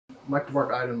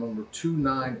Micromark item number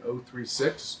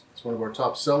 29036. It's one of our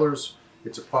top sellers.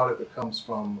 It's a product that comes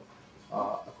from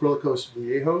Acrylicos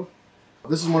Vallejo.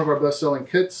 This is one of our best-selling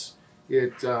kits.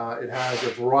 It has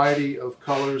a variety of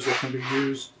colors that can be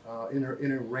used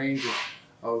in a range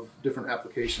of different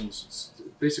applications.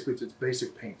 Basically, it's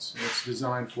basic paints. And it's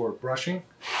designed for brushing,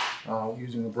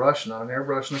 using a brush, not an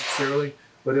airbrush necessarily.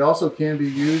 But it also can be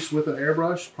used with an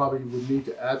airbrush. Probably would need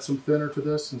to add some thinner to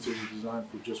this since it was designed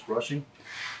for just brushing.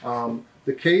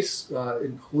 The case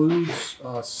includes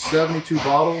 72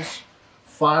 bottles,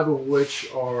 5 of which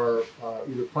are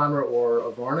either primer or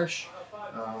a varnish.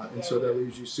 And so that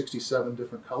leaves you 67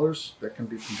 different colors that can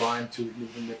be combined to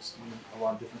even mix in a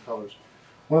lot of different colors.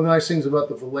 One of the nice things about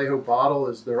the Vallejo bottle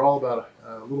is they're all about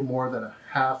a little more than a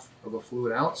half of a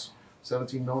fluid ounce,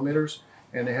 17 millimeters.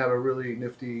 And they have a really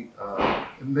nifty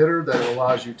emitter that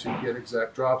allows you to get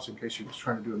exact drops in case you're just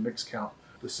trying to do a mix count.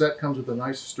 The set comes with a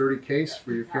nice sturdy case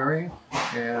for your carrying,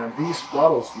 and these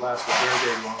bottles last a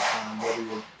very, very long time, whether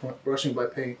you're brushing by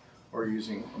paint or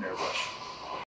using an airbrush.